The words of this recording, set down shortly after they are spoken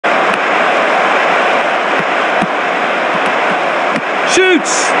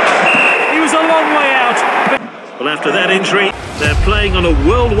Shoots! He was a long way out. Well, after that injury, they're playing on a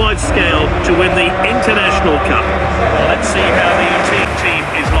worldwide scale to win the International Cup. Well, let's see how the team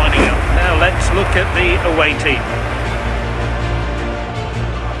is lining up. Now let's look at the away team.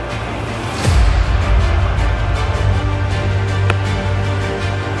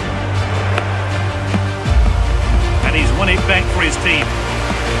 And he's won it back for his team.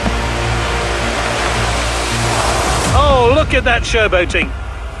 Oh, look at that showboating.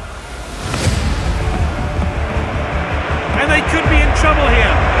 And they could be in trouble here.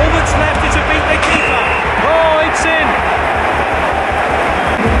 All that's left is to beat the keeper. Oh, it's in.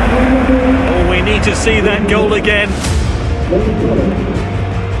 Oh, we need to see that goal again.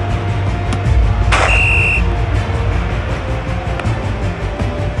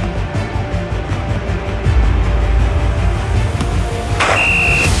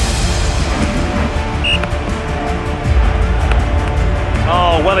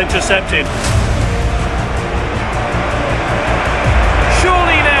 Oh, well intercepted.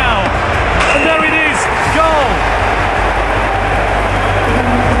 Surely now. And there it is. Goal.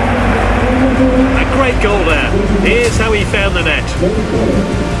 A great goal there. Here's how he found the net.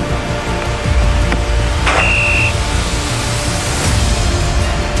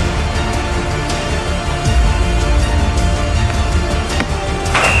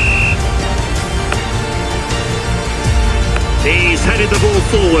 He's headed the ball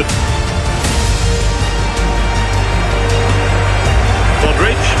forward.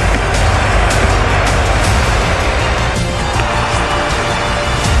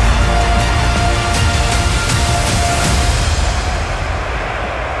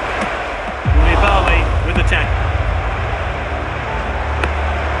 With the tackle.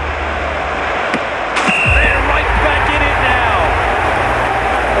 They're right back in it now.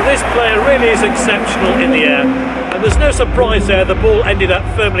 Well, this player really is exceptional in the air, and there's no surprise there the ball ended up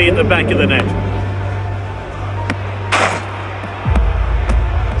firmly in the back of the net.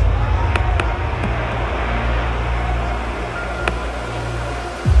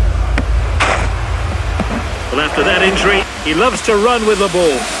 Well, after that injury, he loves to run with the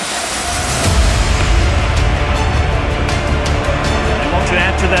ball. To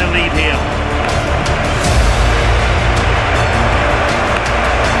add to their lead here.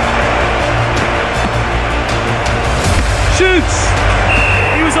 Shoots!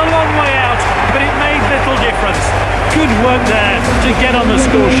 He was a long way out, but it made little difference. Good work there to get on the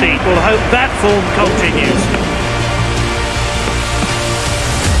score sheet. We'll hope that form continues.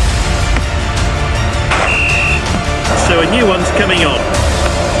 So a new one's coming on.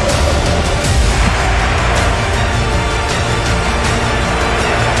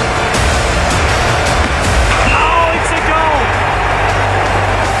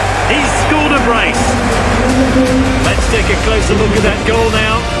 Brace. Let's take a closer look at that goal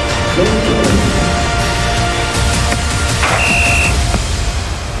now.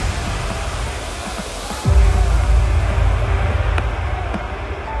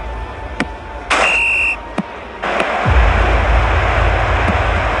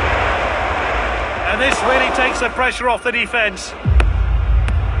 And this really takes the pressure off the defence.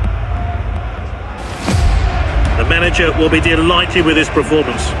 The manager will be delighted with his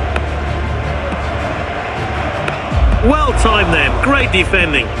performance. Well timed then, great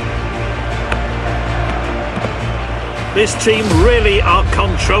defending. This team really are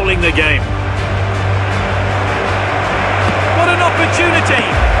controlling the game. What an opportunity!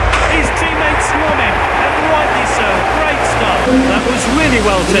 His teammates swarm him, and rightly so. Great stuff. That was really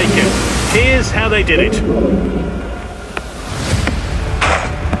well taken. Here's how they did it.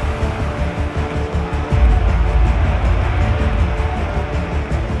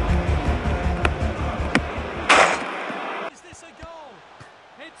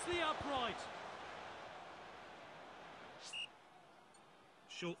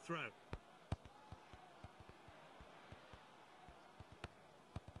 Short throw.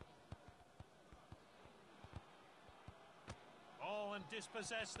 Oh, and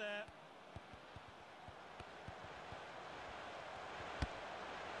dispossessed there.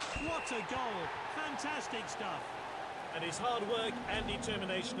 What a goal! Fantastic stuff. And his hard work and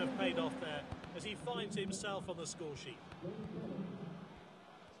determination have paid off there as he finds himself on the score sheet.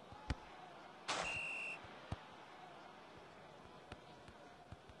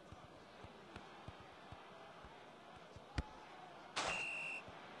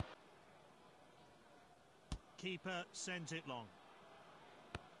 Keeper sends it long.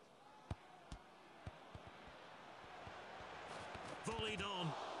 Volleyed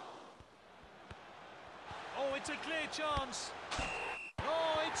on. Oh, it's a clear chance.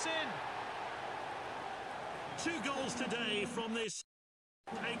 Oh, it's in. 2 goals today from this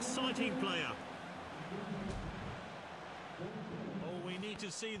Exciting player. Oh, we need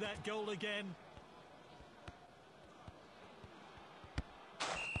to see that goal again.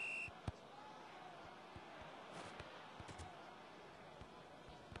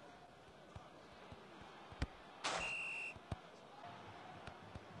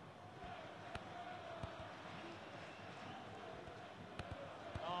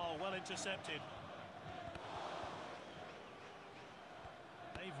 Oh, well intercepted.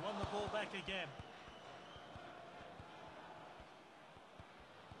 They've won the ball back again.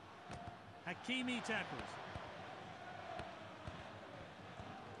 Hakimi tackles.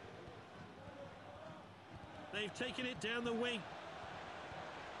 They've taken it down the wing.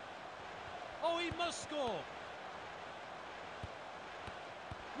 Oh, he must score.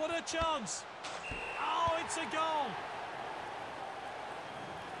 What a chance. Oh, it's a goal.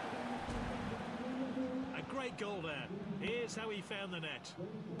 A great goal there. Here's how he found the net.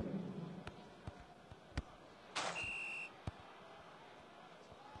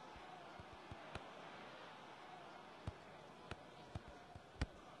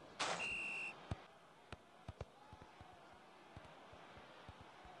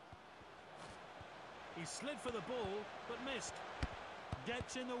 He slid for the ball, but missed.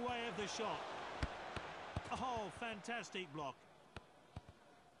 Gets in the way of the shot. Oh, fantastic block.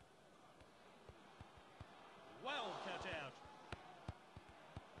 Well cut out.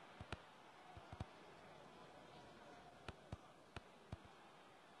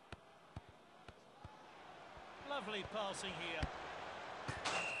 Lovely passing here.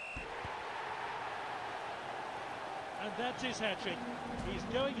 And that's his hat-trick. He's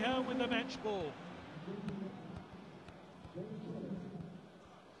going home with the match ball.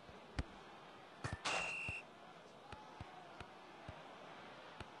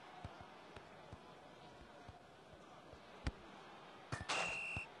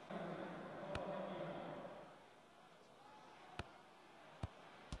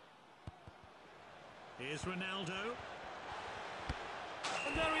 Here's Ronaldo.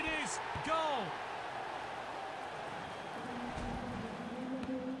 And there it is! Goal!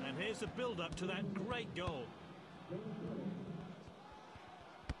 And here's the build-up to that great goal.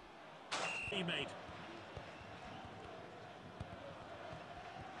 Teammate.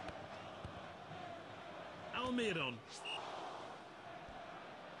 Almiron.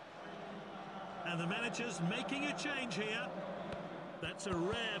 And the manager's making a change here. That's a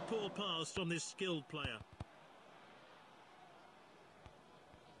rare poor pass from this skilled player.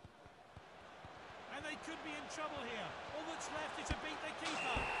 And they could be in trouble here. All that's left is to beat the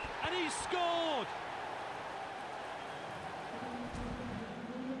keeper. And he's scored!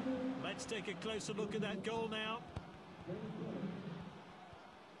 Let's take a closer look at that goal now.